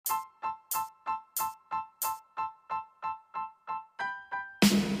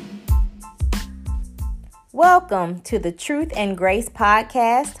Welcome to the Truth and Grace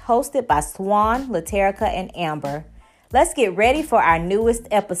podcast hosted by Swan, Laterica, and Amber. Let's get ready for our newest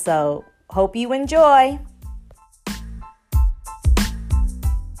episode. Hope you enjoy.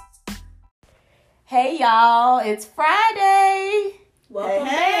 Hey y'all, it's Friday. Welcome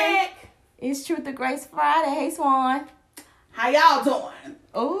back. It's Truth and Grace Friday. Hey Swan. How y'all doing?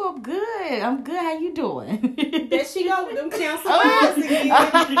 Oh, I'm good. How you doing? There she go with them council bags again.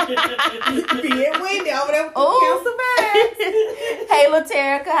 Being windy over there with them council bags. Hey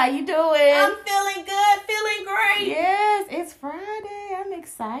Laterica, how you doing? I'm feeling good, feeling great. Yes, it's Friday. I'm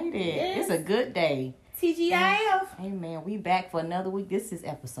excited. Yes. It's a good day. TGIF. Hey man, we back for another week. This is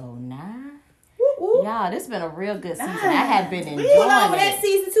episode 9. Woo-woo. Y'all, this been a real good season. I have been enjoying We went over it. that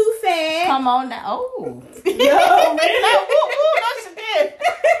season 2 fast. Come on now. Oh. Yo, man. No, she did.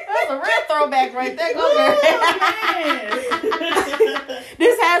 That's a real throwback right there. Go girl.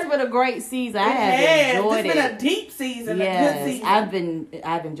 This has been a great season. I have enjoyed It's it. been a deep season, Yes, a good season.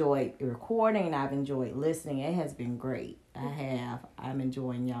 I've enjoyed recording. I've enjoyed listening. It has been great. I'm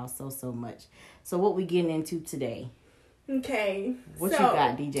enjoying y'all so much. So what we getting into today? Okay. What so, you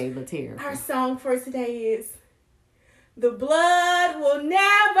got, DJ Laterica? Our song for today is "The Blood Will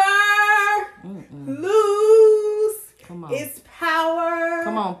Never Lose Come on. Its Power."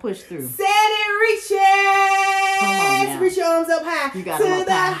 Come on, push through. Said it reaches. Come on now. Reach your arms up high. You got to 'em up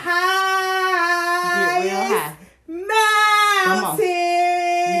the high. Get real high. Come on. mountain.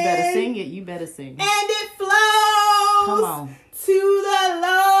 You better sing it. You better sing it. And it flows. Come on. To the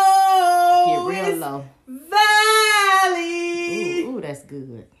low. Get real low. Valley. Ooh, that's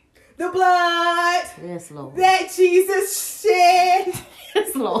good. The blood Yes, Lord. that Jesus shed.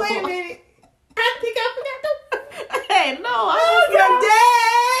 Yes, Lord. Wait a minute. I think I forgot the. Hey, no.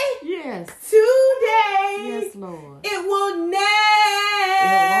 Today. Yes. Today. Yes, Lord. It will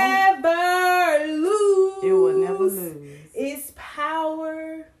never lose. It will never lose. Its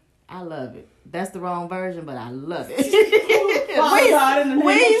power. I love it. That's the wrong version, but I love it. Father God, in the name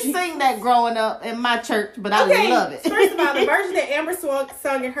we of ain't Jesus. sing that growing up in my church, but I love it. First of all, the version that Amber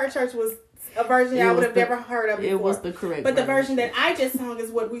sung in her church was a version I would have never heard of before. It was the correct But the version that I just sung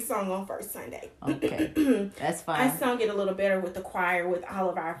is what we sung on First Sunday. Okay. That's fine. I sung it a little better with the choir, with all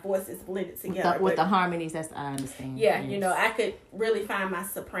of our voices blended together. With the harmonies, I understand. yeah, Yes. you know, I could really find my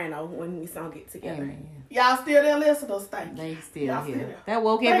soprano when we sung it together. Amen. Y'all still there, listeners? Thank you. They still Y'all here. still there. That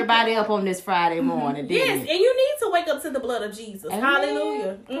woke everybody up on this Friday morning, didn't Yes, it? and you need to wake up to the blood of Jesus. Amen.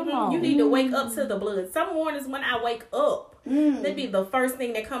 Hallelujah. Come on. You need to wake up to the blood. Some mornings when I wake up, that'd be the first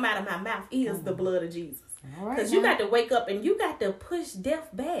thing that come out of my mouth is the blood of Jesus. All right, Because you now. got to wake up and you got to push death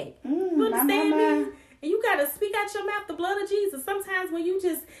back. You understand me? And you got to speak out your mouth the blood of Jesus. Sometimes when you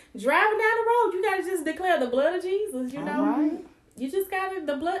just driving down the road, you got to just declare the blood of Jesus, you know? All right. You just got to,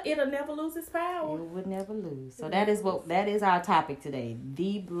 the blood, it'll never lose its power. It would never lose. So that is our topic today.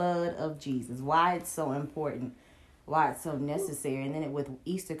 The blood of Jesus. Why it's so important. Why it's so necessary. And then with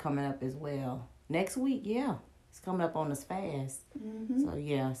Easter coming up as well. Next week, yeah. It's coming up on us fast. So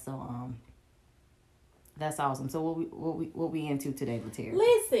yeah, that's awesome. So what we into today, Laterica?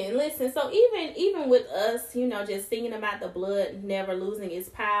 Listen. So even with us, you know, just thinking about the blood never losing its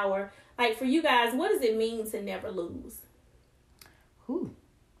power. Like for you guys, what does it mean to never lose? When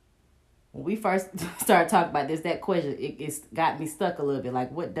we first started talking about this, that question, it's got me stuck a little bit.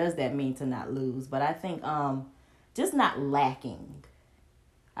 Like, what does that mean to not lose? But I think just not lacking.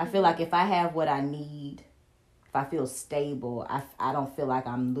 I feel like if I have what I need, if I feel stable, I don't feel like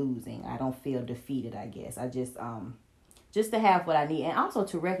I'm losing. I don't feel defeated, I guess. I just to have what I need. And also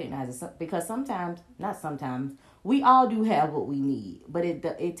to recognize it. Because not sometimes, we all do have what we need. But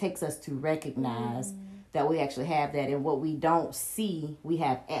it takes us to recognize that we actually have that, and what we don't see, we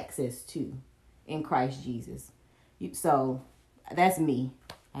have access to in Christ Jesus. So that's me.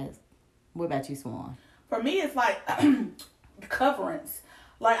 What about you, Swan? For me, it's like coverings.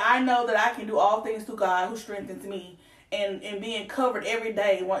 Like, I know that I can do all things through God who strengthens me, and being covered every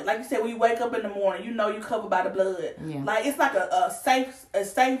day. Like you said, when you wake up in the morning, you know you're covered by the blood. Yeah. Like, it's like a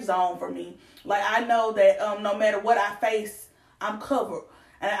safe zone for me. Like, I know that no matter what I face, I'm covered.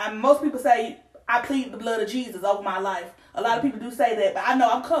 And most people say, I plead the blood of Jesus over my life. A lot of people do say that, but I know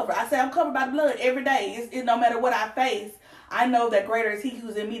I'm covered. I say I'm covered by the blood every day. It's no matter what I face, I know that greater is he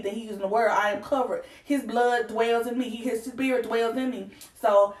who's in me than he who's in the world. I am covered. His blood dwells in me. His spirit dwells in me.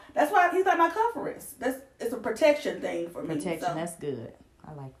 So that's why he's like my coverings. It's a protection thing for me. Protection, So. that's good.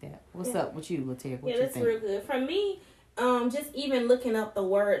 I like that. What's up with you, Laterica? What Yeah, you that's think? real good. For me, just even looking up the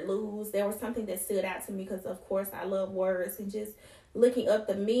word lose, there was something that stood out to me because, of course, I love words. And just looking up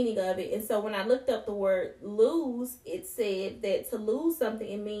the meaning of it. And so when I looked up the word lose, it said that to lose something,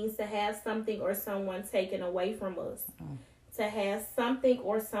 it means to have something or someone taken away from us. To have something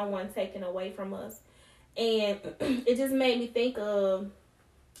or someone taken away from us. And it just made me think of,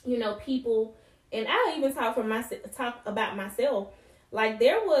 you know, people, and I'll even talk about myself. Like,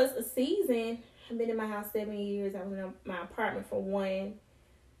 there was a season, I've been in my house 7 years. I was in my apartment for 1.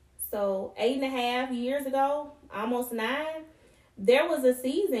 So 8.5 years ago, almost 9, there was a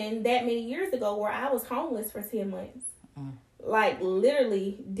season that many years ago where I was homeless for 10 months. Like,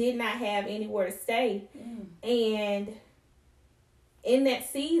 literally did not have anywhere to stay. And in that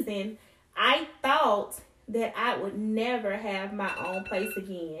season, I thought that I would never have my own place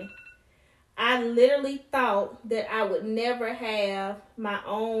again. I literally thought that I would never have my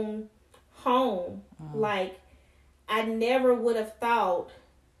own home. Like, I never would have thought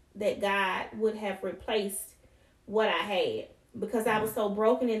that God would have replaced what I had, because I was so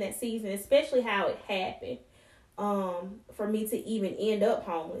broken in that season, especially how it happened, for me to even end up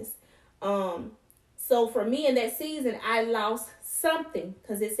homeless. So for me in that season, I lost something,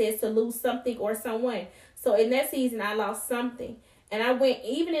 because it says to lose something or someone. So in that season, I lost something. And I went,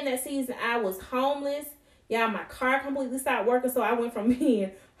 even in that season, I was homeless. Yeah, my car completely stopped working. So I went from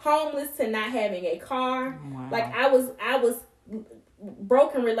being homeless to not having a car. Wow. Like, I was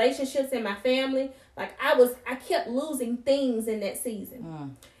broken relationships in my family. Like, I kept losing things in that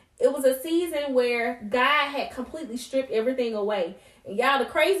season. It was a season where God had completely stripped everything away. And y'all, the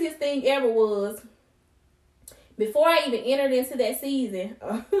craziest thing ever was, before I even entered into that season,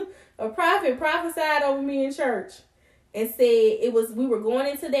 a prophet prophesied over me in church and said we were going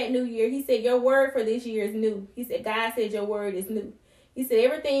into that new year. He said, your word for this year is new. He said, God said your word is new. He said,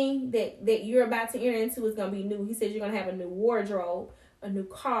 everything that you're about to enter into is going to be new. He said, you're going to have a new wardrobe, a new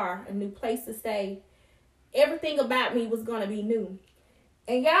car, a new place to stay. Everything about me was going to be new.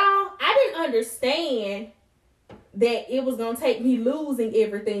 And y'all, I didn't understand that it was going to take me losing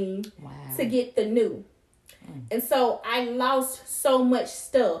everything to get the new. And so I lost so much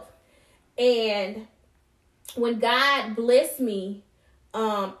stuff. And when God blessed me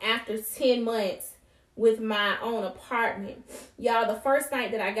after 10 months with my own apartment, y'all, the first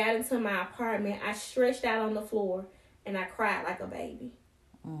night that I got into my apartment, I stretched out on the floor and I cried like a baby.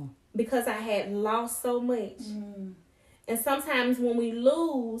 Because I had lost so much. And sometimes when we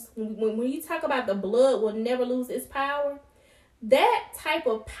lose, when you talk about the blood will never lose its power, that type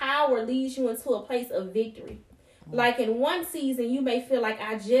of power leads you into a place of victory. Like, in one season, you may feel like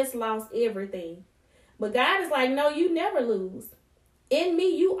I just lost everything. But God is like, no, you never lose. In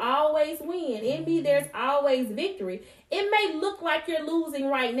me, you always win. In me, there's always victory. It may look like you're losing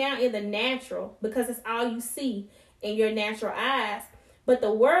right now in the natural, because it's all you see in your natural eyes. But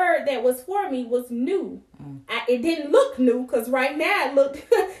the word that was for me was new. It didn't look new, because right now it looked,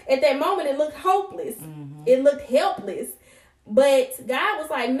 at that moment, it looked hopeless. It looked helpless. But God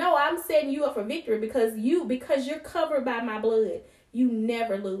was like, no, I'm setting you up for victory because you're covered by my blood. You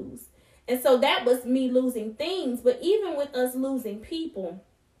never lose. And so that was me losing things. But even with us losing people,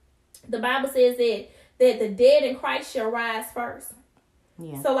 the Bible says that the dead in Christ shall rise first.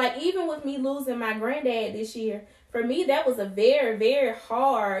 Yeah. So, like, even with me losing my granddad this year, for me, that was a very, very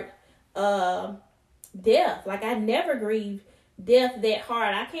hard death. Like, I never grieved death that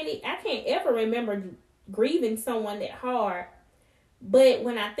hard. I can't ever remember grieving someone that hard. But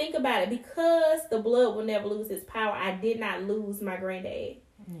when I think about it, because the blood will never lose its power, I did not lose my granddad.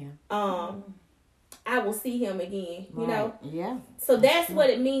 Yeah. I will see him again, you know? Yeah. So that's what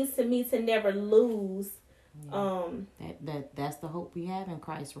it means to me to never lose. Yeah. That's the hope we have in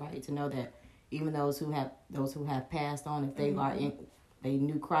Christ, right? To know that even those who have passed on, if they they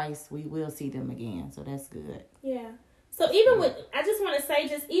knew Christ, we will see them again. So that's good. Yeah. So even I just want to say,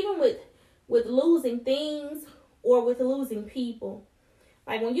 just even with losing things or with losing people,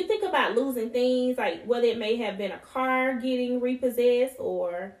 like, when you think about losing things, like whether it may have been a car getting repossessed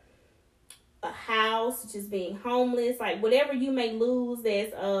or a house, just being homeless, like whatever you may lose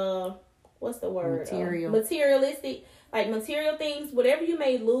that's what's the word? Materialistic, like material things, whatever you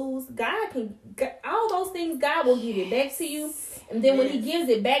may lose, all those things, God will give it back to you. And then when he gives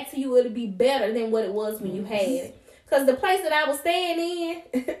it back to you, it'll be better than what it was when you had it. Because the place that I was staying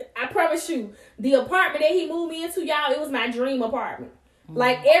in, I promise you, the apartment that he moved me into, y'all, it was my dream apartment.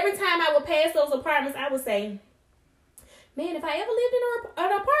 Like, every time I would pass those apartments, I would say, man, if I ever lived in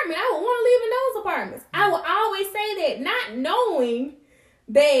an apartment, I would want to live in those apartments. I would always say that, not knowing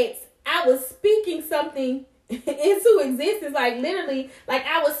that I was speaking something into existence. Like, literally, like,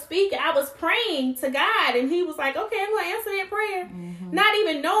 I was praying to God, and he was like, okay, I'm going to answer that prayer. Not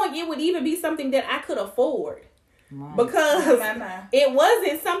even knowing it would even be something that I could afford. Right. Because My. it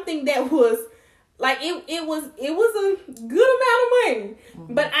wasn't something that was like it was a good amount of money.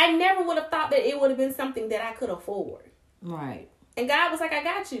 Mm-hmm. But I never would have thought that it would have been something that I could afford. Right. And God was like, I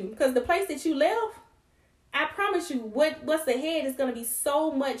got you. Because the place that you left, I promise you, what's ahead is going to be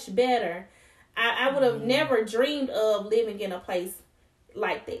so much better. I would have never dreamed of living in a place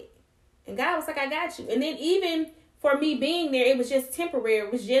like that. And God was like, I got you. And then even for me being there, it was just temporary.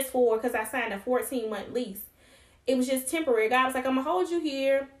 It was just because I signed a 14-month lease. It was just temporary. God was like, I'm going to hold you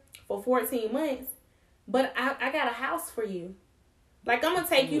here for 14 months. But I got a house for you. Like, I'm going to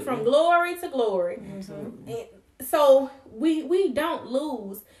take you from glory to glory. Absolutely. And so we don't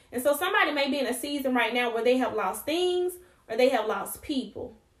lose. And so somebody may be in a season right now where they have lost things or they have lost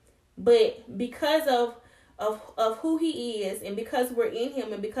people. But because of who he is and because we're in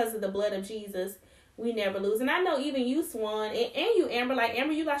him and because of the blood of Jesus, we never lose. And I know even you, Swan, and you, Amber, like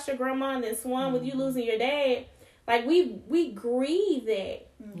Amber, you lost your grandma, and then Swan with you losing your dad. Like we grieve that.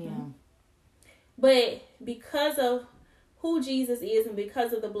 Yeah. But because of who Jesus is and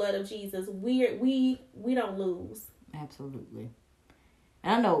because of the blood of Jesus, we don't lose. Absolutely.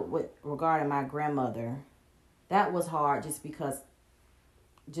 And I know regarding my grandmother, that was hard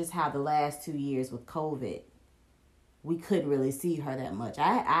just how the last 2 years with COVID, we couldn't really see her that much.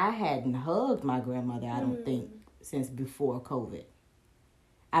 I hadn't hugged my grandmother, I don't think, since before COVID.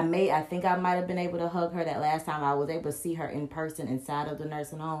 I think I might have been able to hug her that last time I was able to see her in person inside of the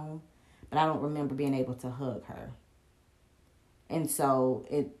nursing home, but I don't remember being able to hug her. And so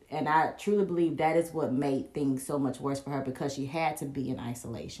and I truly believe that is what made things so much worse for her, because she had to be in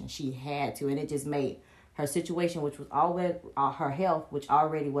isolation. She had to, and it just made her situation, which was always her health, which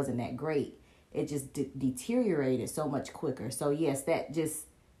already wasn't that great, it just deteriorated so much quicker. So yes, that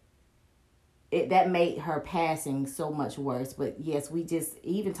made her passing so much worse. But yes, we just,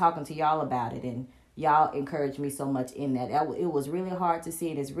 even talking to y'all about it, and y'all encouraged me so much in that. It was really hard to see,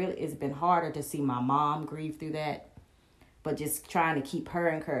 and it's been harder to see my mom grieve through that. But just trying to keep her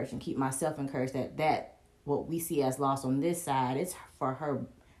encouraged and keep myself encouraged that what we see as loss on this side is for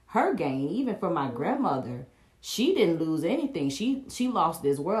her gain. Even for my grandmother, she didn't lose anything. She lost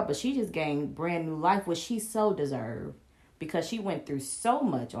this world, but she just gained brand new life, which she so deserved, because she went through so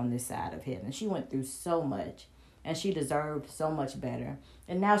much on this side of heaven. She went through so much, and she deserved so much better.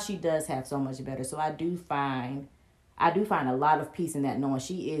 And now she does have so much better. So I do find a lot of peace in that, knowing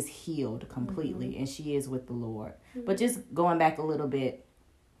she is healed completely and she is with the Lord. But just going back a little bit,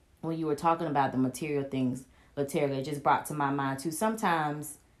 when you were talking about the material things, Laterra, it just brought to my mind too.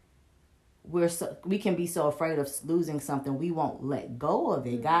 Sometimes we can be so afraid of losing something, we won't let go of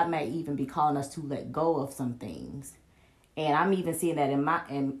it. God may even be calling us to let go of some things. And I'm even seeing that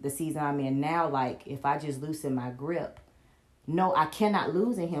in the season I'm in now. Like, if I just loosen my grip, no, I cannot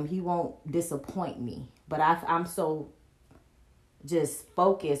lose in him. He won't disappoint me. But I'm so just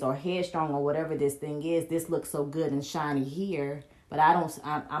focused or headstrong or whatever this thing is. This looks so good and shiny here, but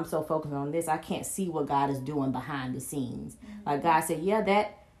I'm so focused on this. I can't see what God is doing behind the scenes. Like God said, yeah,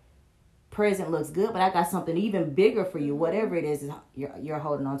 that present looks good, but I got something even bigger for you. Whatever it is you're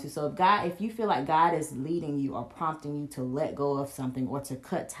holding on to. So if you feel like God is leading you or prompting you to let go of something or to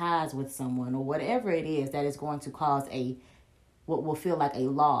cut ties with someone or whatever it is that is going to cause what will feel like a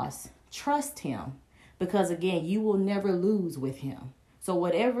loss, trust him. Because again, you will never lose with him. So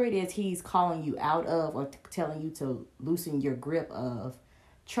whatever it is he's calling you out of or telling you to loosen your grip of,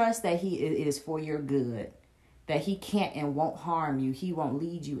 trust that it is for your good. That he can't and won't harm you. He won't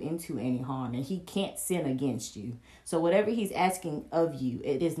lead you into any harm. And he can't sin against you. So whatever he's asking of you,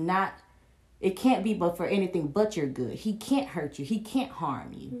 it can't be but for anything but your good. He can't hurt you. He can't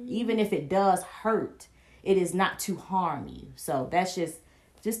harm you. Mm-hmm. Even if it does hurt, it is not to harm you. So that's just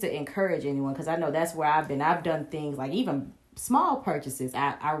to encourage anyone, because I know that's where I've been. I've done things like even small purchases.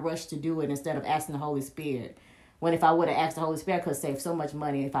 I rush to do it instead of asking the Holy Spirit. When if I would have asked the Holy Spirit, I could save so much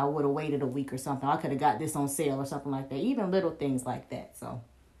money. If I would have waited a week or something, I could have got this on sale or something like that. Even little things like that. So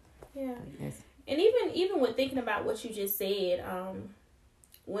yeah. Yes. And even with thinking about what you just said,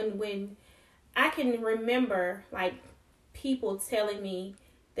 when I can remember like people telling me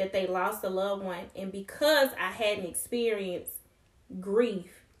that they lost a loved one, and because I hadn't experienced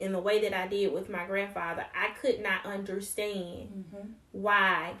grief in the way that I did with my grandfather, I could not understand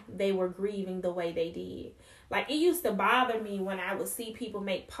why they were grieving the way they did. Like, it used to bother me when I would see people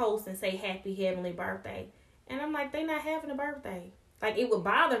make posts and say happy heavenly birthday, and I'm like, they not having a birthday. Like, it would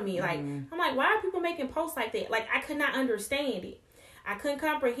bother me. Like, I'm like, why are people making posts like that? Like, I could not understand it. I couldn't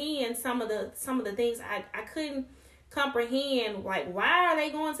comprehend some of the things. I couldn't comprehend, like, why are they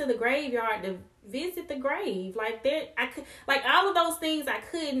going to the graveyard visit the grave. Like that, I could, like all of those things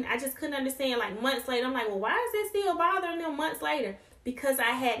I just couldn't understand. Like months later, I'm like, well, why is it still bothering them months later? Because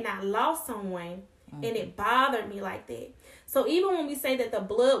I had not lost someone, and it bothered me like that. So even when we say that the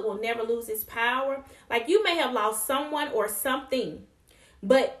blood will never lose its power, like you may have lost someone or something,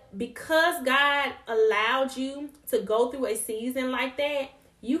 but because God allowed you to go through a season like that,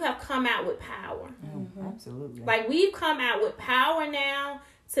 you have come out with power. Absolutely. Like we've come out with power now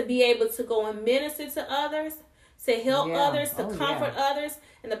to be able to go and minister to others, to help others, to comfort others.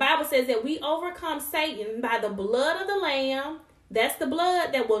 And the Bible says that we overcome Satan by the blood of the Lamb. That's the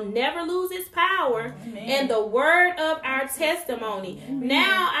blood that will never lose its power. Amen. And the word of our testimony. Amen.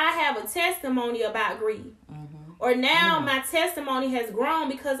 Now I have a testimony about grief. Or now my testimony has grown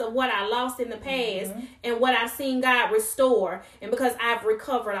because of what I lost in the past and what I've seen God restore, and because I've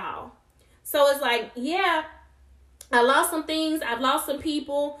recovered all. So it's like, yeah, I lost some things. I've lost some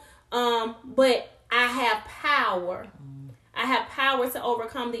people. But I have power. I have power to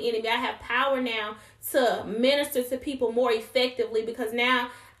overcome the enemy. I have power now to minister to people more effectively, because now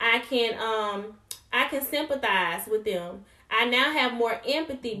I can sympathize with them. I now have more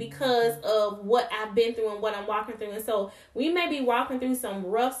empathy because of what I've been through and what I'm walking through. And so we may be walking through some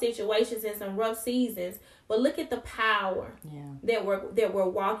rough situations and some rough seasons, but look at the power that we're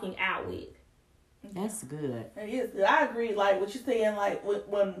walking out with. That's good. I agree. Like what you're saying, like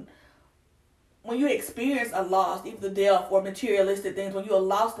when you experience a loss, either death or materialistic things, when you have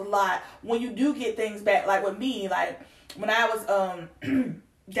lost a lot, when you do get things back, like with me, like when I was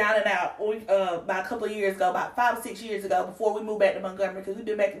down and out, about a couple of years ago, about 5 or 6 years ago, before we moved back to Montgomery, because we've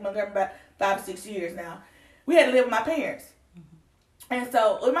been back to Montgomery about 5 or 6 years now, we had to live with my parents. And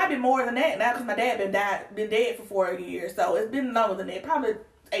so it might be more than that now, because my dad been dead for 4 years, so it's been longer than that, probably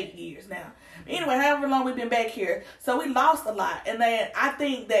 8 years now. But anyway, however long we've been back here, so we lost a lot. And then I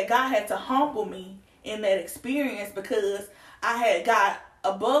think that God had to humble me in that experience, because I had got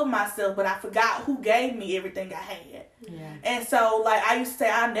above myself, but I forgot who gave me everything I had. And so, like, I used to say,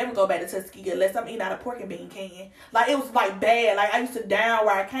 I'll never go back to Tuskegee unless I'm eating out of pork and bean can. Like, it was, like, bad. Like, I used to down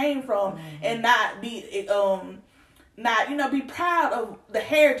where I came from and not be, be proud of the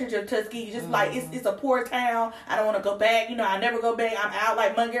heritage of Tuskegee. Just like, it's a poor town. I don't want to go back. I never go back. I'm out.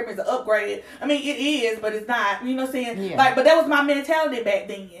 Like, Montgomery is an upgrade. I mean, it is, but it's not. You know what I'm saying? Yeah. Like, but that was my mentality back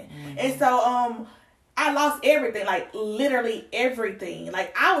then. And so, I lost everything, like literally everything.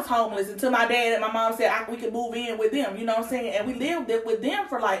 Like I was homeless until my dad and my mom said we could move in with them. You know what I'm saying? And we lived with them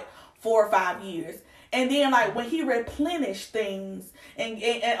for like 4 or 5 years. And then like when he replenished things and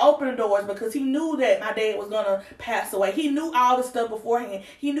opened the doors, because he knew that my dad was going to pass away. He knew all the stuff beforehand.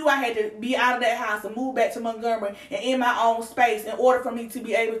 He knew I had to be out of that house and move back to Montgomery and in my own space in order for me to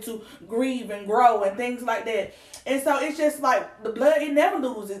be able to grieve and grow and things like that. And so it's just like the blood, it never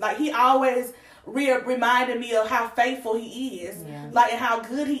loses. Like he always reminded me of how faithful he is, like, and how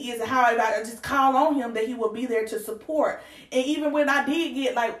good he is, and how I just call on him that he will be there to support. And even when I did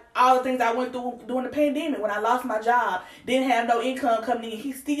get like all the things I went through during the pandemic, when I lost my job, didn't have no income coming in,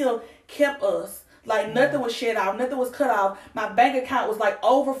 he still kept us. Like nothing was shut off, nothing was cut off. My bank account was like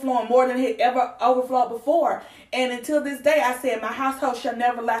overflowing more than it ever overflowed before. And until this day, I said my household shall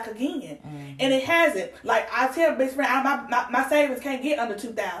never lack again. And it hasn't. Like I tell best friend, my savings can't get under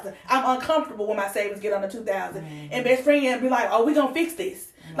 $2,000. I'm uncomfortable when my savings get under $2,000. And best friend be like, "Oh, we gonna fix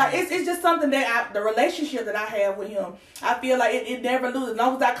this." Like it's just something that the relationship that I have with him, I feel like it never loses. As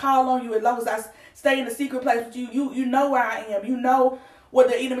long as I call on you, as long as I stay in the secret place with you, you know where I am. You know what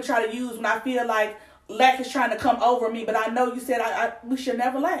the enemy try to use when I feel like lack is trying to come over me. But I know you said we should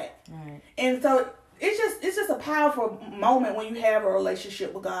never lack. Right. And so it's just a powerful moment when you have a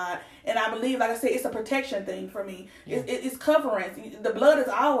relationship with God. And I believe, like I said, it's a protection thing for me. Yeah. It's covering. The blood is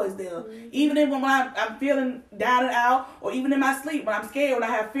always there. Even when I'm feeling down and out, or even in my sleep, when I'm scared, when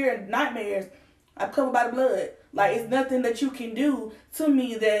I have fear and nightmares, I'm covered by the blood. Like, it's nothing that you can do to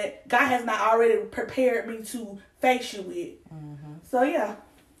me that God has not already prepared me to face you with. So, yeah.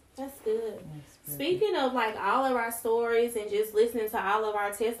 That's good. Speaking of, like, all of our stories and just listening to all of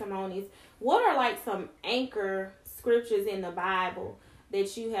our testimonies, what are, like, some anchor scriptures in the Bible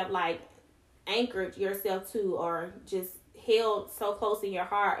that you have, like, anchored yourself to, or just held so close in your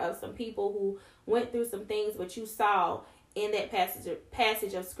heart, of some people who went through some things, but you saw in that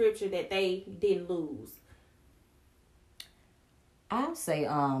passage of scripture that they didn't lose? I'll say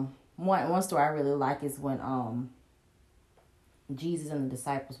one story I really like is when Jesus and the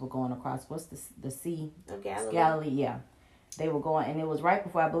disciples were going across the Sea of Galilee. Galilee, yeah. They were going, and it was right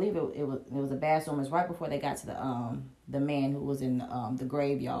before, I believe it was a bad storm. It was right before they got to the man who was in the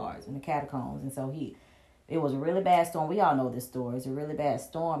graveyards and the catacombs, and so It was a really bad storm. We all know this story. It's a really bad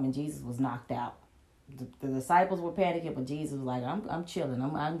storm, and Jesus was knocked out. The disciples were panicking, but Jesus was like, I'm chilling.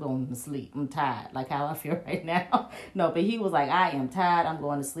 I'm going to sleep. I'm tired, like how I feel right now. No, but he was like, I am tired. I'm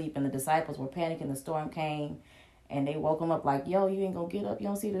going to sleep. And the disciples were panicking. The storm came, and they woke him up like, yo, you ain't going to get up? You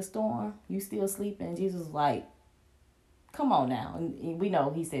don't see the storm? You still sleeping? And Jesus was like, come on now. And we know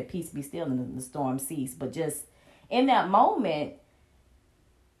he said, peace be still, and the storm ceased. But just in that moment,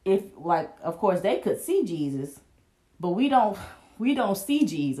 if, like, of course, they could see Jesus, but we don't see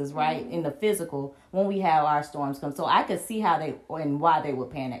Jesus, right, in the physical when we have our storms come. So I could see how they and why they would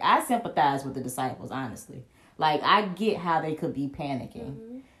panic. I sympathize with the disciples, honestly. Like, I get how they could be panicking.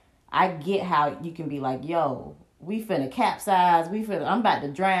 Mm-hmm. I get how you can be like, yo, we finna capsize. I'm about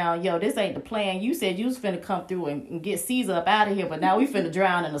to drown. Yo, this ain't the plan. You said you was finna come through and get Caesar up out of here, but now we finna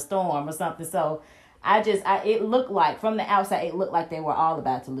drown in a storm or something. So it looked like, from the outside, it looked like they were all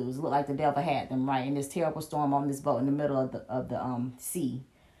about to lose. It looked like the devil had them, right, in this terrible storm on this boat in the middle of the sea.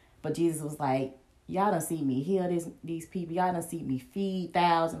 But Jesus was like, y'all done see me heal these people. Y'all done see me feed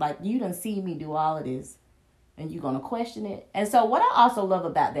thousands. Like, you done see me do all of this, and you gonna question it? And so what I also love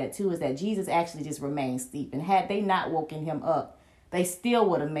about that, too, is that Jesus actually just remained asleep. And had they not woken him up, they still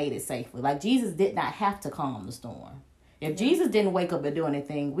would have made it safely. Like, Jesus did not have to calm the storm. If Jesus didn't wake up and do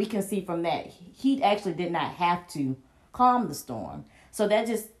anything, we can see from that he actually did not have to calm the storm. So that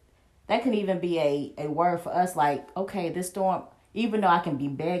can even be a word for us, like, okay, this storm, even though I can be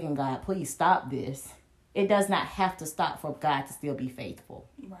begging God, please stop this, it does not have to stop for God to still be faithful.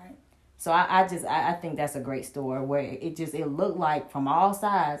 Right. So I think that's a great story where it looked like from all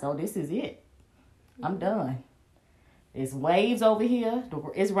sides, oh, this is it. I'm done. It's waves over here.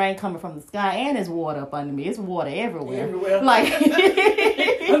 It's rain coming from the sky, and it's water up under me. It's water everywhere. Like,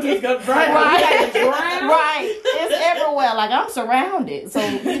 I'm just gonna drown. Right. It's everywhere. Like, I'm surrounded. So,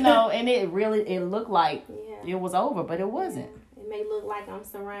 and it looked like it was over, but it wasn't. It may look like I'm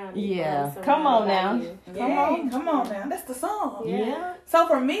surrounded. Yeah. Come on now. Come on now. That's the song. Yeah. So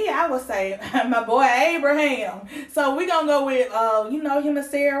for me, I would say my boy Abraham. So we're going to go with, him and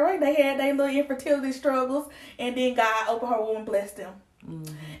Sarah. They had their little infertility struggles. And then God opened her womb and blessed them.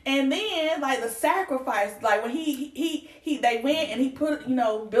 Mm-hmm. And then, like, the sacrifice, like, when they went and he put,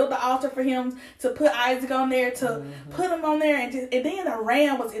 built the altar for him to put Isaac on there, to put him on there. And then the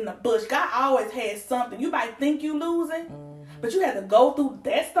ram was in the bush. God always had something. You might think you losing. But you have to go through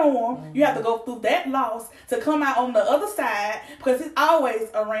that storm. Mm-hmm. You have to go through that loss to come out on the other side, because it's always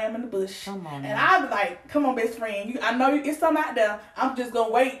a ram in the bush. Come on, and I was like, come on, best friend. I know it's something out there. I'm just going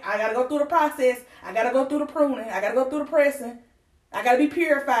to wait. I got to go through the process. I got to go through the pruning. I got to go through the pressing. I got to be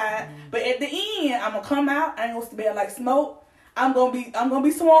purified. Mm-hmm. But at the end, I'm going to come out. I ain't going to smell like smoke. I'm going to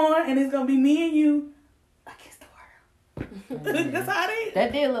be sworn, and it's going to be me and you against the world. That's how it is.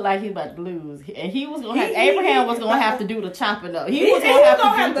 That did look like he was about to lose, and he was gonna have Abraham was gonna have to do the chopping up. He was gonna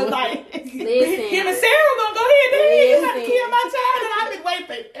have to like. Listen, him and Sarah were gonna go ahead and you have to kill my child, and I've been waiting.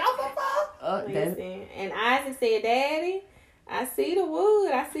 Listen, and Isaac said, "Daddy, I see the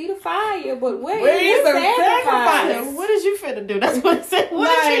wood, I see the fire, but where is the sacrifice? What is you finna do?" That's what it said. What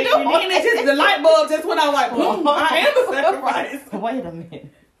is you doing? And it just the light bulb just went out like, boom! I am the sacrifice. Wait a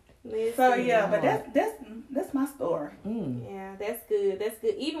minute. Listen, so yeah, but that's my story. Yeah, that's good. That's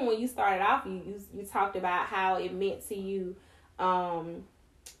good. Even when you started off, you talked about how it meant to you, that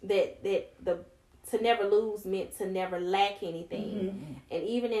to never lose meant to never lack anything. Mm-hmm. And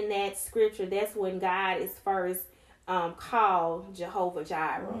even in that scripture, that's when God is first called Jehovah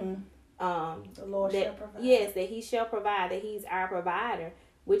Jireh. Mm-hmm. The Lord shall provide. Yes, that He shall provide. That He's our provider,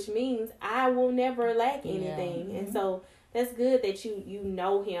 which means I will never lack anything. Mm-hmm. And so that's good that you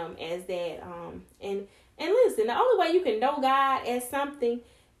know Him as that. And listen, the only way you can know God as something,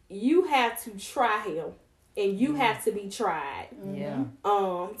 you have to try Him, and you have to be tried. Yeah.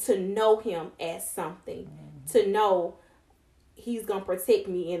 To know Him as something, to know He's gonna protect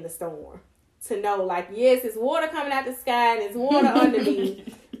me in the storm, to know, like, yes, it's water coming out the sky and it's water under me,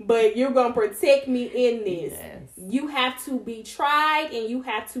 but you're gonna protect me in this. Yes. You have to be tried, and you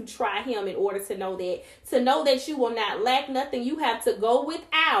have to try Him in order to know that. To know that you will not lack nothing, you have to go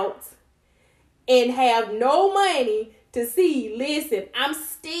without and have no money to see, listen, I'm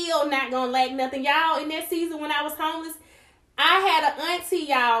still not going to lack nothing. Y'all, in that season when I was homeless, I had an auntie,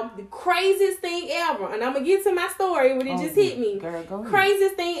 y'all, the craziest thing ever. And I'm going to get to my story when it just hit me. Girl, go ahead.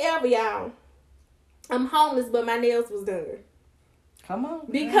 Craziest thing ever, y'all. I'm homeless, but my nails was done. Come on.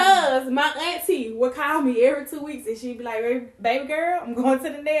 Because my auntie would call me every 2 weeks, and she'd be like, baby girl, I'm going to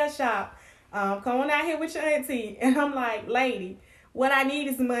the nail shop. Come on out here with your auntie. And I'm like, lady, what I need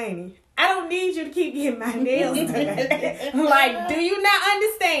is money. I don't need you to keep getting my nails done. Like, do you not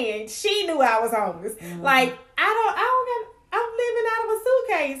understand? She knew I was homeless. Like, I'm living out of a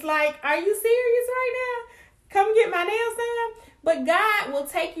suitcase. Like, are you serious right now? Come get my nails done. But God will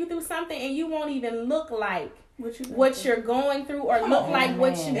take you through something and you won't even look like what you're going through or look like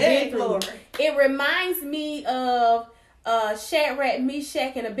what you've been through. It reminds me of Shadrach,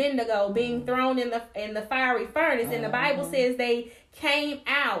 Meshach, and Abednego being thrown in the fiery furnace. And the Bible says they came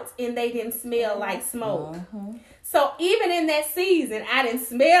out and they didn't smell like smoke. So even in that season, I didn't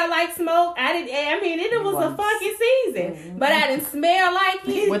smell like smoke. It was a funky season, but I didn't smell like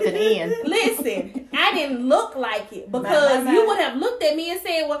it. With an end. Listen, I didn't look like it because you would have looked at me and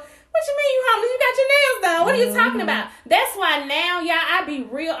said, well, what you mean you homeless? You got your nails done. What are you talking about? That's why now,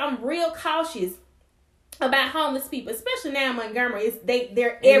 y'all, I'm real cautious about homeless people, especially now in Montgomery.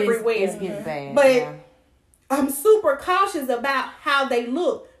 They're everywhere. It's getting bad. But I'm super cautious about how they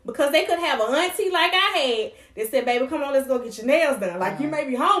look because they could have an auntie like I had that said, baby, come on, let's go get your nails done. Like, you may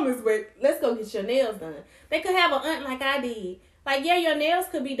be homeless, but let's go get your nails done. They could have an aunt like I did. Like, yeah, your nails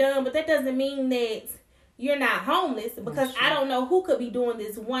could be done, but that doesn't mean that you're not homeless because I don't know who could be doing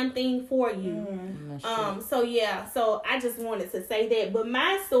this one thing for you. So I just wanted to say that. But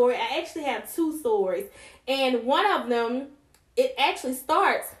my story, I actually have two stories. And one of them, it actually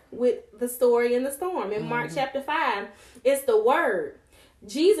starts with the story in the storm. In Mark chapter 5, it's the word.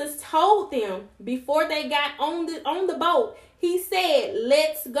 Jesus told them before they got on the boat, he said,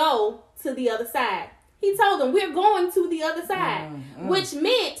 let's go to the other side. He told them, we're going to the other side, which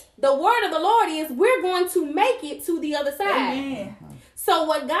meant the word of the Lord is we're going to make it to the other side. Amen. So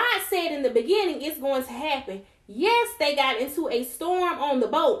what God said in the beginning is going to happen. Yes, they got into a storm on the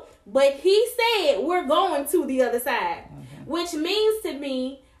boat, but he said we're going to the other side, which means to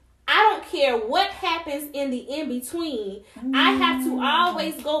me, I don't care what happens in the in-between. I have to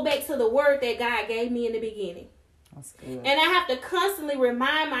always go back to the word that God gave me in the beginning. That's good. And I have to constantly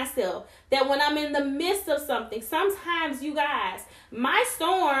remind myself that when I'm in the midst of something, sometimes, you guys, my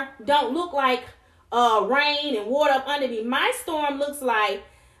storm don't look like rain and water up under me. My storm looks like,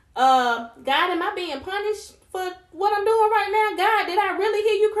 God, am I being punished for what I'm doing right now? God, did I really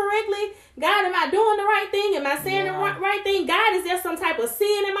hear you correctly? God, am I doing the right thing? Am I saying the right thing? God, is there some type of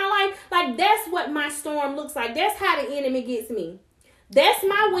sin in my life? Like, that's what my storm looks like. That's how the enemy gets me. That's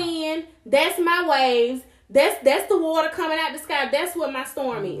my wind. That's my waves. That's the water coming out the sky. That's what my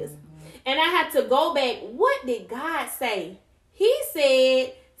storm is. And I have to go back. What did God say? He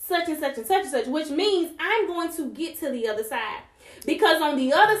said such and such and such and such, which means I'm going to get to the other side. Because on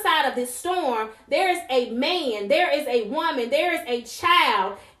the other side of this storm, there is a man, there is a woman, there is a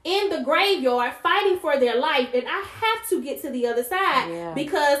child in the graveyard fighting for their life. And I have to get to the other side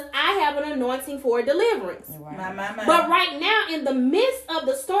because I have an anointing for deliverance. But right now, in the midst of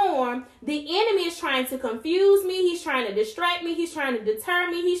the storm, the enemy is trying to confuse me. He's trying to distract me. He's trying to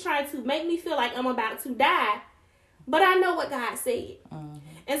deter me. He's trying to make me feel like I'm about to die. But I know what God said.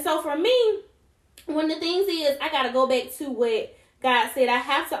 And so for me, one of the things is I got to go back to what God said. I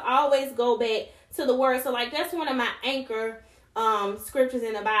have to always go back to the word. So like that's one of my anchor scriptures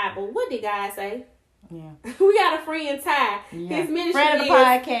in the Bible. What did God say? Yeah. We got a friend, Ty. Yeah. His ministry friend of the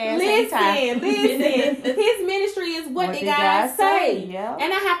podcast. Listen. His ministry is what did God say? Yeah.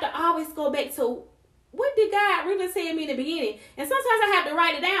 And I have to always go back to what did God really say to me in the beginning? And sometimes I have to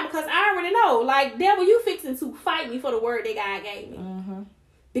write it down because I already know. Like, devil, you fixing to fight me for the word that God gave me.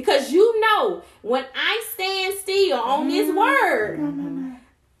 Because you know, when I stand still on this word,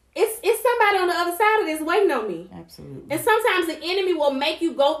 it's somebody on the other side of this waiting on me. Absolutely. And sometimes the enemy will make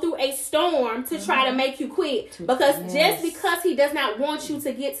you go through a storm to try to make you quit. Because just because he does not want you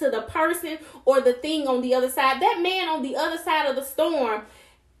to get to the person or the thing on the other side, that man on the other side of the storm,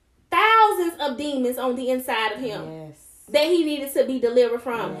 thousands of demons on the inside of him that he needed to be delivered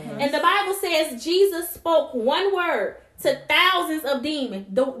from. And the Bible says Jesus spoke one word to thousands of demons.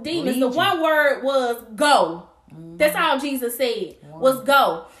 The one word was go. That's all Jesus said was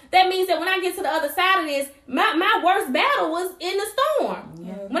go. That means that when I get to the other side of this, my worst battle was in the storm.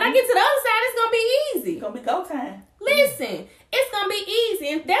 When I get to the other side, it's going to be easy. It's going to be go time. Listen, it's going to be easy.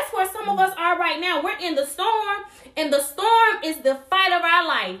 And that's where some of us are right now. We're in the storm, and the storm is the fight of our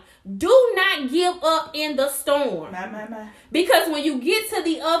life. Do not give up in the storm. Because when you get to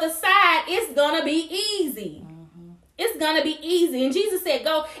the other side, it's going to be easy. It's going to be easy. And Jesus said,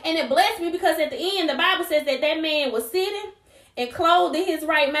 go. And it blessed me because at the end, the Bible says that man was sitting and clothed in his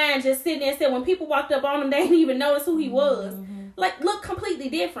right mind, just sitting there, and said when people walked up on him, they didn't even notice who he was. Like, look completely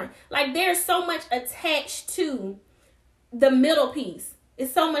different. Like, there's so much attached to the middle piece.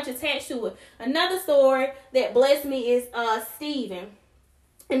 It's so much attached to it. Another story that blessed me is Stephen.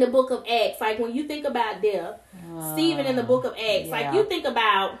 in the book of Acts. Like when you think about death, Stephen in the book of Acts, like you think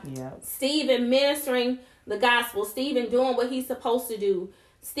about Stephen ministering the gospel, Stephen doing what he's supposed to do,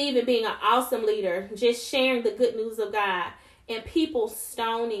 Stephen being an awesome leader, just sharing the good news of God, and people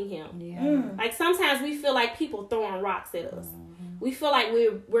stoning him. Like sometimes we feel like people throwing rocks at us. We feel like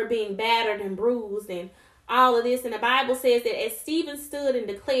we're being battered and bruised and all of this. And the Bible says that as Stephen stood and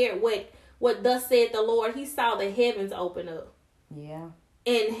declared what thus said the Lord, he saw the heavens open up. Yeah.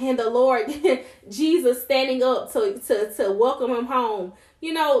 And the Lord, Jesus standing up to welcome him home.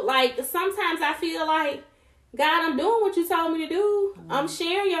 You know, like sometimes I feel like, God, I'm doing what you told me to do. I'm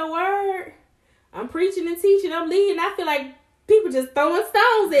sharing your word. I'm preaching and teaching. I'm leading. I feel like people just throwing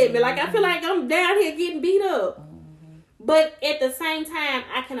stones at me. Like I feel like I'm down here getting beat up. But at the same time,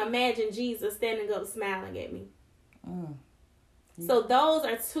 I can imagine Jesus standing up smiling at me. So those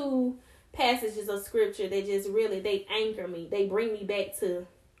are two passages of scripture that just really, they anchor me. They bring me back to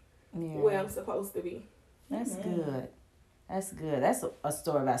where I'm supposed to be. That's good. That's good. That's a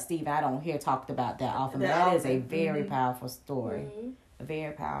story about Stephen. I don't hear talked about that often. But that is a very powerful story.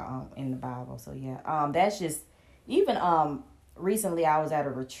 Very powerful in the Bible. So yeah. That's just even recently I was at a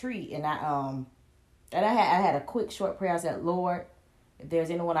retreat and I had a quick short prayer. I said, Lord, if there's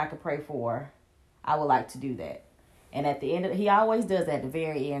anyone I could pray for, I would like to do that. And at the end of he always does that at the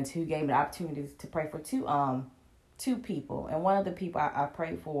very end. He gave me the opportunity to pray for two people. And one of the people I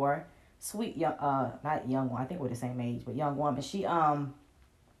prayed for, sweet young not young one, I think we're the same age, but young woman. She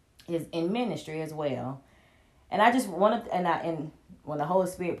is in ministry as well. And I just wanted and when the Holy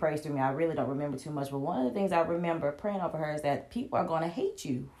Spirit prays through me, I really don't remember too much, but one of the things I remember praying over her is that people are going to hate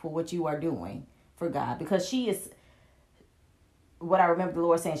you for what you are doing for God, because she is what I remember the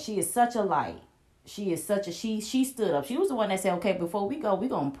Lord saying, she is such a light. She is such a she stood up. She was the one that said, okay, before we go, we're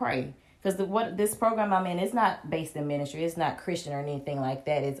going to pray. Because this program I'm in, it's not based in ministry. It's not Christian or anything like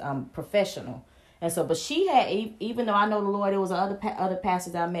that. It's professional. And so, but she had, even though I know the Lord, there was other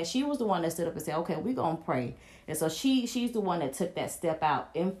pastors I met, she was the one that stood up and said, okay, we're going to pray. And so she's the one that took that step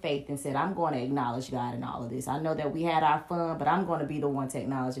out in faith and said, I'm going to acknowledge God in all of this. I know that we had our fun, but I'm going to be the one to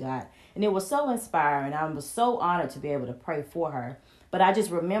acknowledge God. And it was so inspiring. I was so honored to be able to pray for her. But I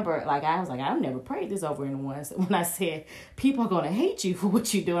just remember, like, I was like, I've never prayed this over anyone. So when I said, people are going to hate you for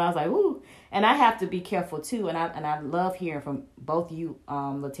what you do, I was like, ooh. And I have to be careful, too. And I love hearing from both you,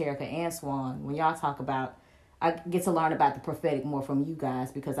 Laterica and Swan, when y'all talk about, I get to learn about the prophetic more from you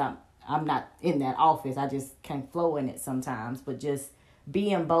guys, because I'm not in that office. I just can't flow in it sometimes. But just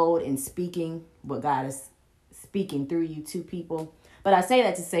being bold and speaking what God is speaking through you to people. But I say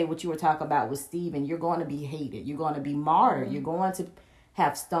that to say what you were talking about with Stephen. You're going to be hated. You're going to be martyred. You're going to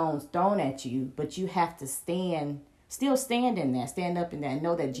have stones thrown at you. But you have to still stand in that. Stand up in that and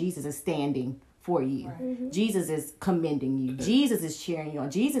know that Jesus is standing for you. Right. Jesus is commending you. Jesus is cheering you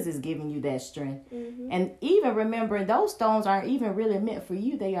on. Jesus is giving you that strength. And even remembering those stones aren't even really meant for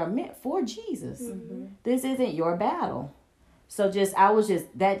you. They are meant for Jesus. This isn't your battle. So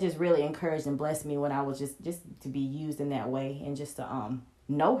that just really encouraged and blessed me when I was just to be used in that way, and just to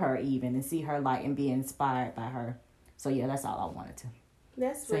know her even and see her light and be inspired by her. So yeah, that's all I wanted to.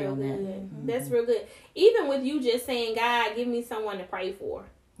 That's real good. That's real good. Even with you just saying, God, give me someone to pray for.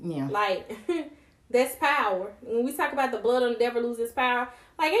 Yeah. Like, that's power. When we talk about the blood on the devil loses power,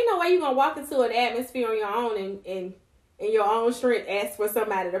 like, ain't no way you're going to walk into an atmosphere on your own and in your own strength ask for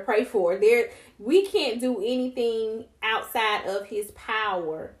somebody to pray for. We can't do anything outside of his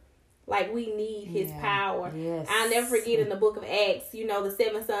power. Like, we need his power. Yes. I'll never forget in the book of Acts, the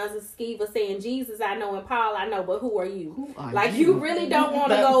 7 sons of Sceva saying, Jesus I know and Paul I know, but who are you? Who are you really don't want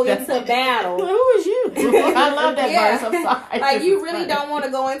to go into battle. Who is you? I love that verse. I'm sorry. Like, you really don't want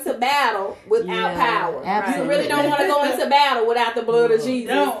to go into battle without power. Absolutely. You really don't want to go into battle without the blood of Jesus.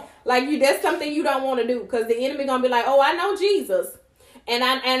 No. Like, that's something you don't want to do, because the enemy going to be like, oh, I know Jesus. And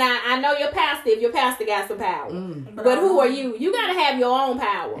I know your pastor, if your pastor got some power. But who are you? You got to have your own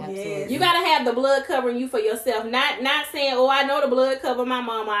power. Absolutely. You got to have the blood covering you for yourself. Not saying, oh, I know the blood covered my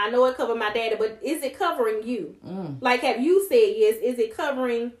mama, I know it covered my daddy, but is it covering you? Like, have you said yes? Is it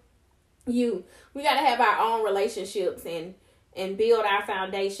covering you? We got to have our own relationships and build our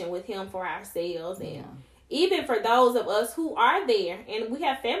foundation with him for ourselves. And even for those of us who are there, and we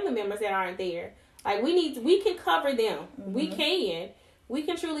have family members that aren't there, like, we can cover them. We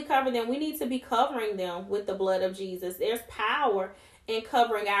can truly cover them. We need to be covering them with the blood of Jesus. There's power in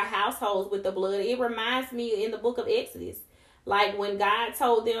covering our households with the blood. It reminds me in the book of Exodus, like when God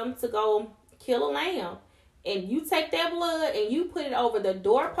told them to go kill a lamb, and you take that blood and you put it over the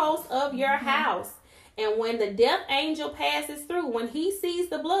doorpost of your house. And when the death angel passes through, when he sees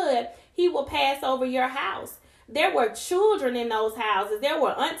the blood, he will pass over your house. there were children in those houses. There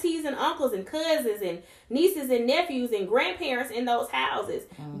were aunties and uncles and cousins and nieces and nephews and grandparents in those houses.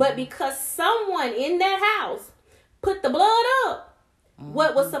 Mm-hmm. But because someone in that house put the blood up,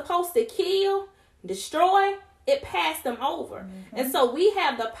 what was supposed to kill, destroy, it passed them over. Mm-hmm. And so we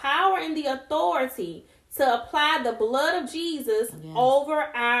have the power and the authority to apply the blood of Jesus over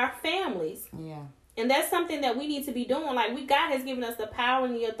our families. Yeah. And that's something that we need to be doing. Like, God has given us the power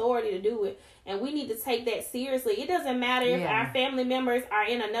and the authority to do it. And we need to take that seriously. It doesn't matter if our family members are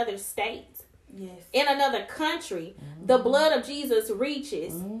in another state. Yes. In another country. Mm-hmm. The blood of Jesus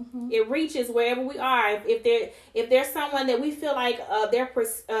reaches. Mm-hmm. It reaches wherever we are. If there's someone that we feel like they're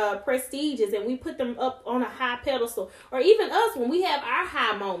prestigious and we put them up on a high pedestal, or even us when we have our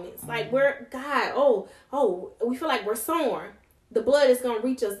high moments, like we're we feel like we're soaring. The blood is going to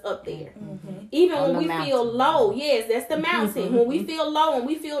reach us up there. Mm-hmm. Even on when we mountain. Feel low. Yes, that's the mountain. When we feel low and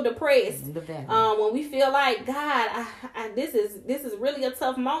we feel depressed. When we feel like, God, this is really a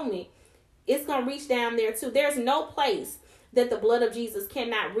tough moment. It's going to reach down there too. There's no place that the blood of Jesus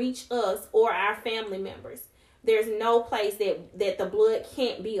cannot reach us or our family members. There's no place that the blood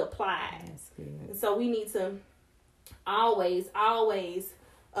can't be applied. That's good. And so we need to always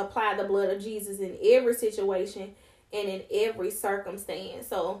apply the blood of Jesus in every situation and in every circumstance.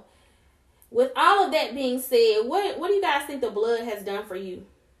 So with all of that being said, what do you guys think the blood has done for you?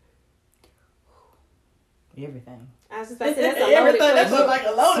 Everything. I was just like, that's a loaded question. That's like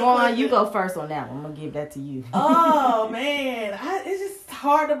a loaded Swan, question. you go first on that one. I'm going to give that to you. Oh, man. It's just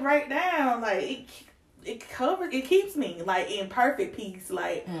hard to break down. Like, it keeps me, like, in perfect peace.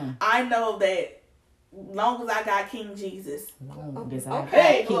 Like, I know that long as I got King Jesus.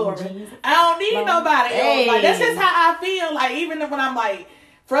 Hey, glory. Jesus. I don't need nobody else. Like, that's just how I feel. Like, even when I'm, like,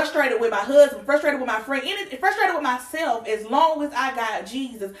 frustrated with my husband, frustrated with my friend, frustrated with myself, as long as I got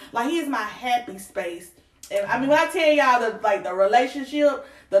Jesus, like, he is my happy space. And I mean, when I tell y'all the relationship,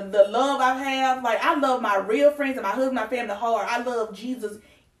 the love I have, like, I love my real friends and my husband, my family hard. I love Jesus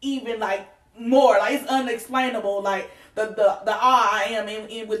even, like, more. Like, it's unexplainable, like, the awe I am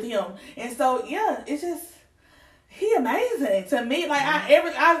in with him. And so, yeah, it's just, he amazing to me. Like,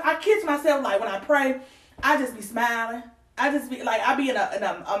 I kiss myself, like, when I pray, I just be smiling. I just be, like, I be in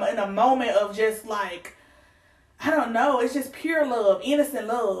a moment of just, like, I don't know. It's just pure love, innocent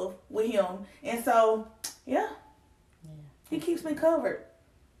love with him. And so, yeah. He keeps me covered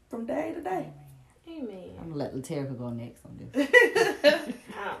from day to day. Amen. I'm going to let Laterica go next on this.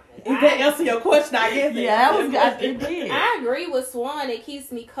 If that answer your question, I guess. Yeah, that was good. It did. I agree with Swan. It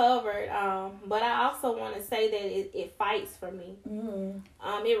keeps me covered. But I also want to say that it fights for me.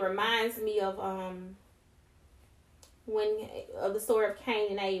 Mm-hmm. It reminds me of the story of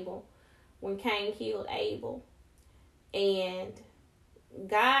Cain and Abel. When Cain killed Abel. And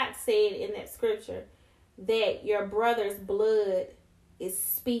God said in that scripture that your brother's blood is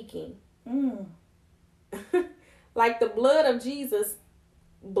speaking. Like the blood of Jesus,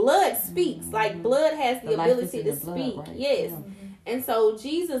 blood speaks. Like blood has the ability to speak. Blood, right? Yes. Mm-hmm. And so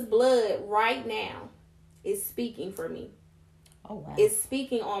Jesus' blood right now is speaking for me. Oh wow. It's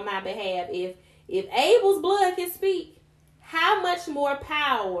speaking on my behalf. If Abel's blood can speak, how much more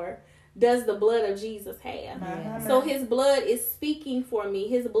power does the blood of Jesus have? Yeah. So his blood is speaking for me.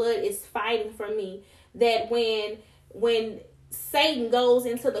 His blood is fighting for me. That when Satan goes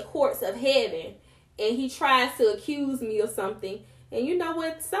into the courts of heaven and he tries to accuse me of something, and you know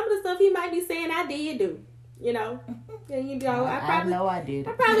what, some of the stuff he might be saying I did do, you know, and you know I probably did.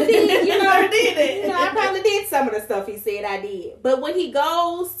 I probably did, you know, I probably did some of the stuff he said I did. But when he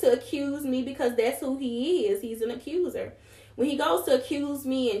goes to accuse me, because that's who he is, he's an accuser. When he goes to accuse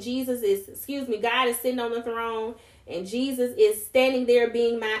me and God is sitting on the throne and Jesus is standing there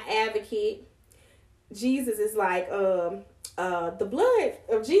being my advocate, Jesus is like, the blood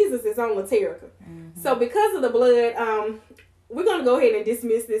of Jesus is on Laterica. Mm-hmm. So because of the blood, we're going to go ahead and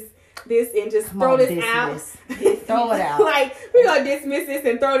dismiss this and just throw this out. Throw it out. Like, we're going to dismiss this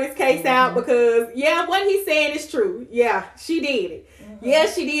and throw this case out because, what he's saying is true. Yeah, she did it. Mm-hmm. Yeah,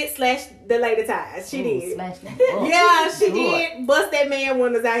 she did slash the lady ties. She did. Yeah, she did. Bust that man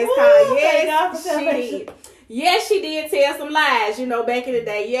windows out his car. Yes, she did. Yes, she did tell some lies, back in the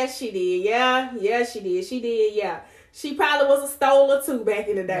day. Yes, she did. Yeah, she did. She did, yeah. She probably was a stoler too back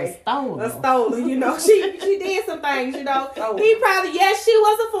in the day. A stoler, She did some things, He probably, yes, she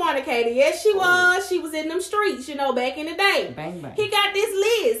was a fornicator. Yes, she was. She was in them streets, back in the day. Bang, bang. He got this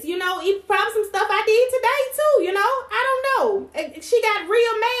list, probably some stuff I did today too, I don't know. She got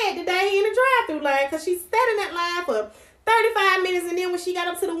real mad today in the drive-thru line because she sat in that line for 35 minutes, and then when she got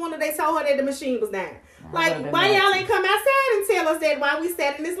up to the window, they told her that the machine was down. Like, why y'all ain't come outside and tell us that while we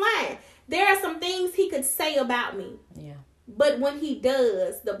sat in this line? there are some things he could say about me. Yeah. But when he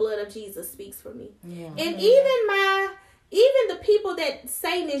does, the blood of Jesus speaks for me. Yeah. And even the people that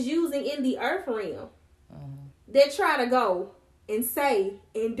Satan is using in the earth realm, that try to go and say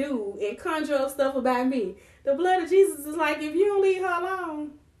and do and conjure up stuff about me, the blood of Jesus is like, if you don't leave her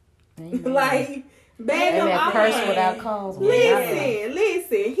alone, like, bag them off. Curse without cause.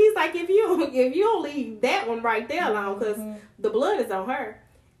 Listen. He's like, if you don't leave that one right there alone, because the blood is on her.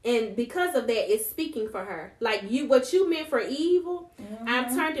 And because of that, it's speaking for her. Like, what you meant for evil,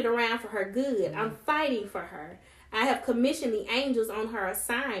 I've turned it around for her good. I'm fighting for her. I have commissioned the angels on her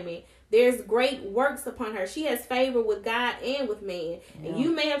assignment. There's great works upon her. She has favor with God and with man. Yeah. And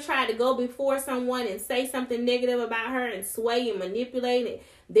you may have tried to go before someone and say something negative about her and sway and manipulate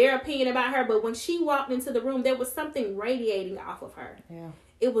their opinion about her. But when she walked into the room, there was something radiating off of her. Yeah.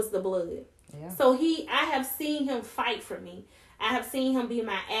 It was the blood. Yeah. So I have seen him fight for me. I have seen him be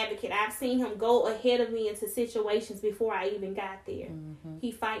my advocate. I've seen him go ahead of me into situations before I even got there. Mm-hmm.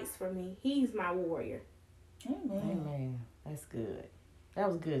 He fights for me. He's my warrior. Amen. That's good. That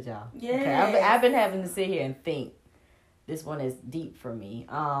was good, y'all. Yeah. Okay, I've been having to sit here and think. This one is deep for me.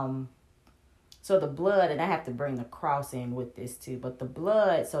 So the blood, and I have to bring the cross in with this too. But the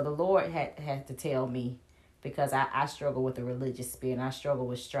blood, so the Lord had to tell me, because I struggle with a religious spirit. And I struggle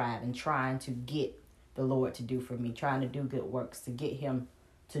with striving, trying to get the Lord to do for me, trying to do good works to get him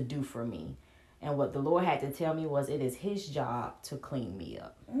to do for me. And what the Lord had to tell me was, it is his job to clean me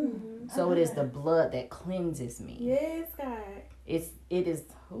up. Mm-hmm. So it is the blood that cleanses me. Yes, God. It is.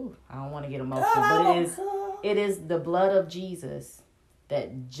 Ooh, I don't want to get emotional, but it is the blood of Jesus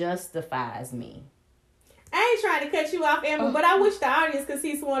that justifies me. I ain't trying to cut you off, Amber, but I wish the audience could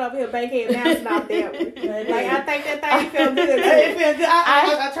see someone over here bankhead bouncing off that one. Like, I think that thing felt good. It felt good.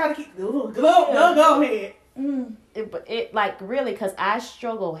 I try to keep go ahead. It like really, because I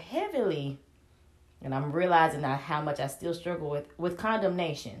struggle heavily, and I'm realizing now how much I still struggle with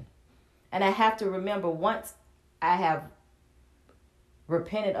condemnation. And I have to remember, once I have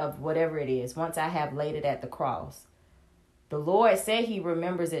repented of whatever it is, once I have laid it at the cross, the Lord said he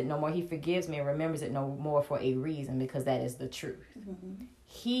remembers it no more. He forgives me and remembers it no more for a reason, because that is the truth. Mm-hmm.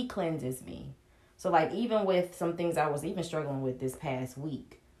 He cleanses me. So like, even with some things I was even struggling with this past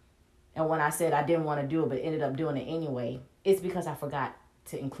week, and when I said I didn't want to do it but ended up doing it anyway, it's because I forgot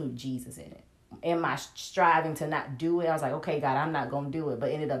to include Jesus in it. In my striving to not do it, I was like, okay, God, I'm not going to do it,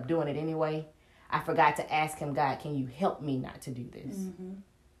 but ended up doing it anyway. I forgot to ask him, God, can you help me not to do this? Mm-hmm.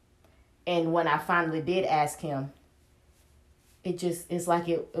 And when I finally did ask him, it's like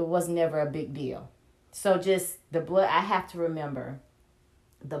it was never a big deal. So just the blood, I have to remember,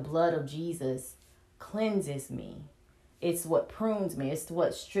 the blood of Jesus cleanses me. It's what prunes me. It's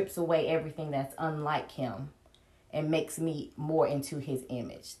what strips away everything that's unlike him and makes me more into his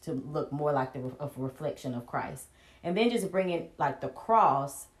image, to look more like a reflection of Christ. And then just bringing like the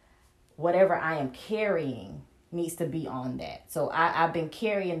cross, whatever I am carrying needs to be on that. So I've been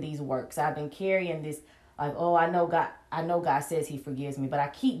carrying these works. I've been carrying this, like, oh, I know God says he forgives me, but I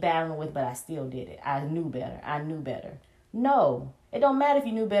keep battling with, but I still did it. I knew better. No, it don't matter if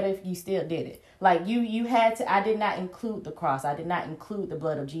you knew better if you still did it. Like you had to, I did not include the cross. I did not include the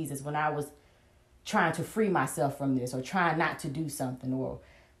blood of Jesus when I was trying to free myself from this, or trying not to do something, or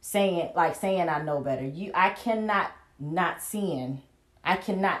saying I know better. I cannot not sin. I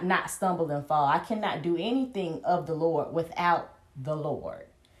cannot not stumble and fall. I cannot do anything of the Lord without the Lord.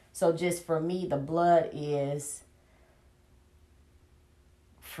 So just for me, the blood is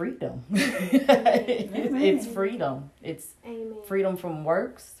freedom. It's freedom. It's Amen. Freedom from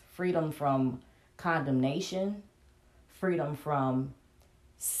works, freedom from condemnation, freedom from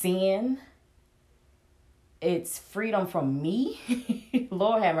sin. It's freedom from me.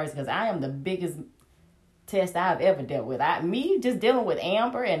 Lord have mercy, because I am the biggest test I've ever dealt with. Me just dealing with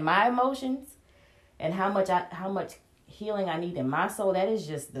Amber and my emotions, and how much healing I need in my soul. That is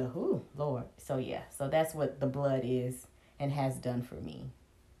just the Lord. So yeah, so that's what the blood is and has done for me.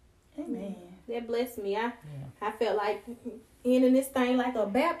 Amen. That blessed me. I felt like ending this thing like a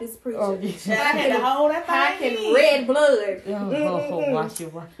Baptist preacher. Oh, yeah. I can red blood. Wash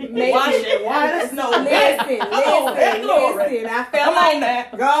it. Wash it. No. Listen. I felt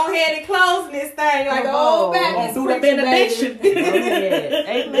like go ahead and close this thing like an old Baptist do the benediction.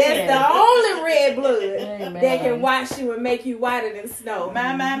 Amen. That's the only red blood that can wash you and make you whiter than snow.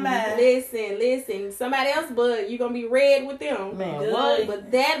 My. Listen. Somebody else's blood, you're going to be red with them. Man, what?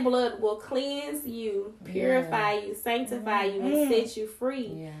 But that blood will cleanse you, purify you, sanctify you, and set you free.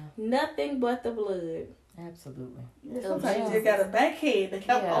 Yeah. Nothing but the blood. Absolutely. Yeah, sometimes you just got a backhead to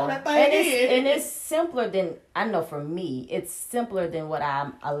help hold that thing and it's simpler than, I know for me, it's simpler than what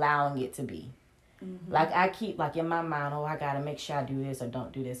I'm allowing it to be. Mm-hmm. Like I keep like in my mind, I got to make sure I do this or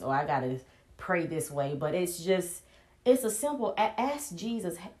don't do this, or I got to pray this way. But it's a simple, ask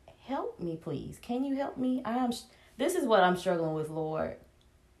Jesus, help me please. Can you help me? This is what I'm struggling with, Lord.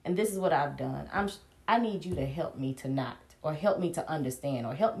 And this is what I've done. I need you to help me to not, or help me to understand,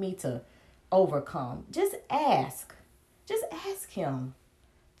 or help me to overcome. Just ask. Just ask him.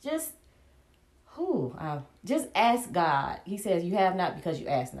 Just ask God. He says you have not because you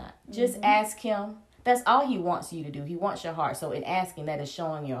ask not. Just ask him. That's all he wants you to do. He wants your heart. So in asking, that is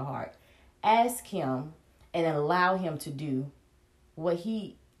showing your heart. Ask him and allow him to do what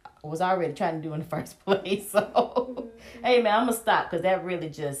he was already trying to do in the first place. So, hey man, I'm going to stop because that really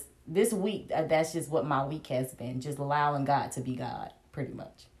just, this week, that's just what my week has been. Just allowing God to be God, pretty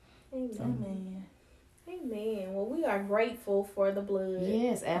much. Amen. Amen. Well, we are grateful for the blood.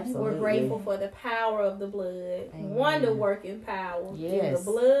 Yes, absolutely. We're grateful for the power of the blood. Wonder-working power. Yes. In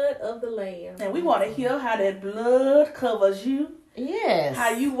the blood of the Lamb. And we want to hear how that blood covers you. Yes. How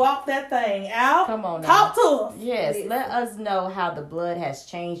you walk that thing out. Come on now. Talk to us. Yes. Let us know how the blood has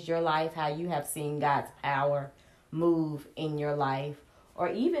changed your life, how you have seen God's power move in your life, or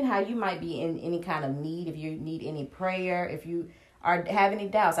even how you might be in any kind of need, if you need any prayer, if you have any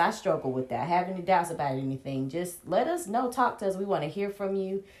doubts. I struggle with that. Have any doubts about anything, just let us know. Talk to us. We want to hear from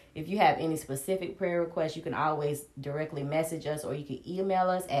you. If you have any specific prayer requests, you can always directly message us, or you can email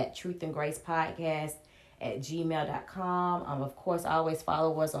us at truthandgracepodcast@gmail.com. Of course, always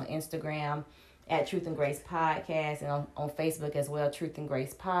follow us on Instagram at Truth and Grace Podcast, and on Facebook as well, Truth and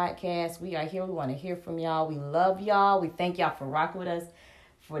Grace Podcast. We are here. We want to hear from y'all. We love y'all. We thank y'all for rocking with us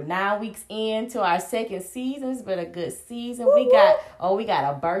for 9 weeks into our second season. It's been a good season. Woo-hoo. We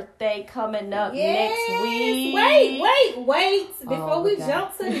got a birthday coming up next week. Wait. Before we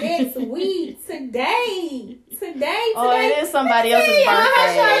jump to next week, today. Oh, it is somebody else's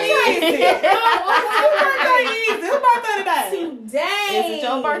birthday. Whose birthday today? Today. Is it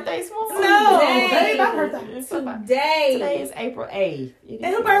your birthday, Small? No, that ain't my birthday. Today is April 8th. And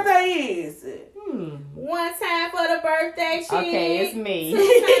whose birthday is it? One time for the birthday shit. Okay, it's me.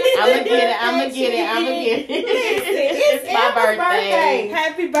 I'ma get it. It's my birthday.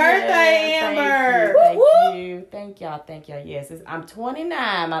 Happy birthday, Amber. Thank y'all. Yes, I'm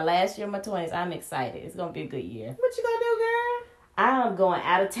 29. My last year of my 20s. I'm excited. It's gonna be a good year. What you gonna do, girl? I'm going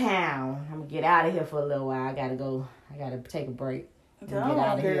out of town. I'm gonna get out of here for a little while. I gotta take a break. Get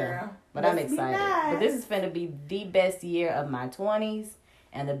out of here. But I'm excited. But this is finna be the best year of my 20s.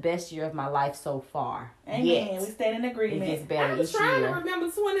 And the best year of my life so far. Amen. We stand in agreement. It gets better each year. I'm trying to remember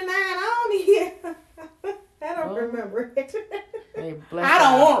 29. I don't remember it. I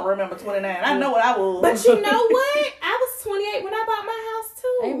don't want to remember 29. I know what I was. But you know what? I was 28 when I bought my house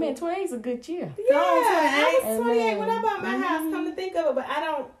too. Amen. 28 is a good year. Yeah, I was 28 when I bought my house. Come to think of it, but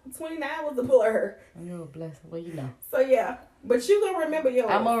 29 was a blur. Oh, bless. Well, you know. So yeah. But you gonna remember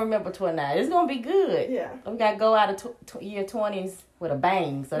yours. I'm gonna remember 29. It's gonna be good. Yeah. We gotta go out of year 20s with a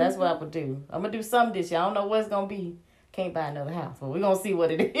bang. So that's what I would do. I'm gonna do something this year. I don't know what it's gonna be. Can't buy another house, but we're gonna see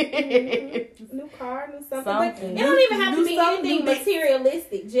what it is. New car, new something. But it don't even have to be anything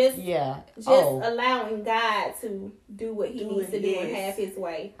materialistic. Just allowing God to do what He needs to do and have His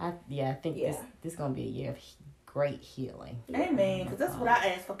way. I think this is gonna be a year of great healing. Amen. Because that's what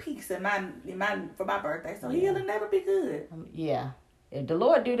I asked for, peace for my birthday. So healing never be good. If the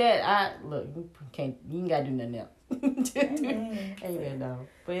Lord do that, you ain't gotta do nothing else. Amen. No,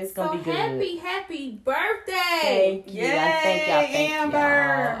 but it's gonna be good. Happy birthday! Thank you. Thank Amber.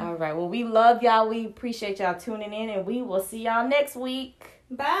 y'all. All right. Well, we love y'all. We appreciate y'all tuning in, and we will see y'all next week.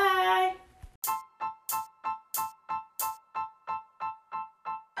 Bye.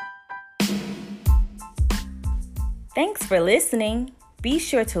 Thanks for listening. Be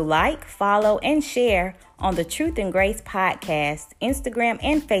sure to like, follow, and share on the Truth and Grace Podcast, Instagram,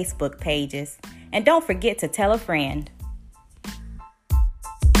 and Facebook pages. And don't forget to tell a friend.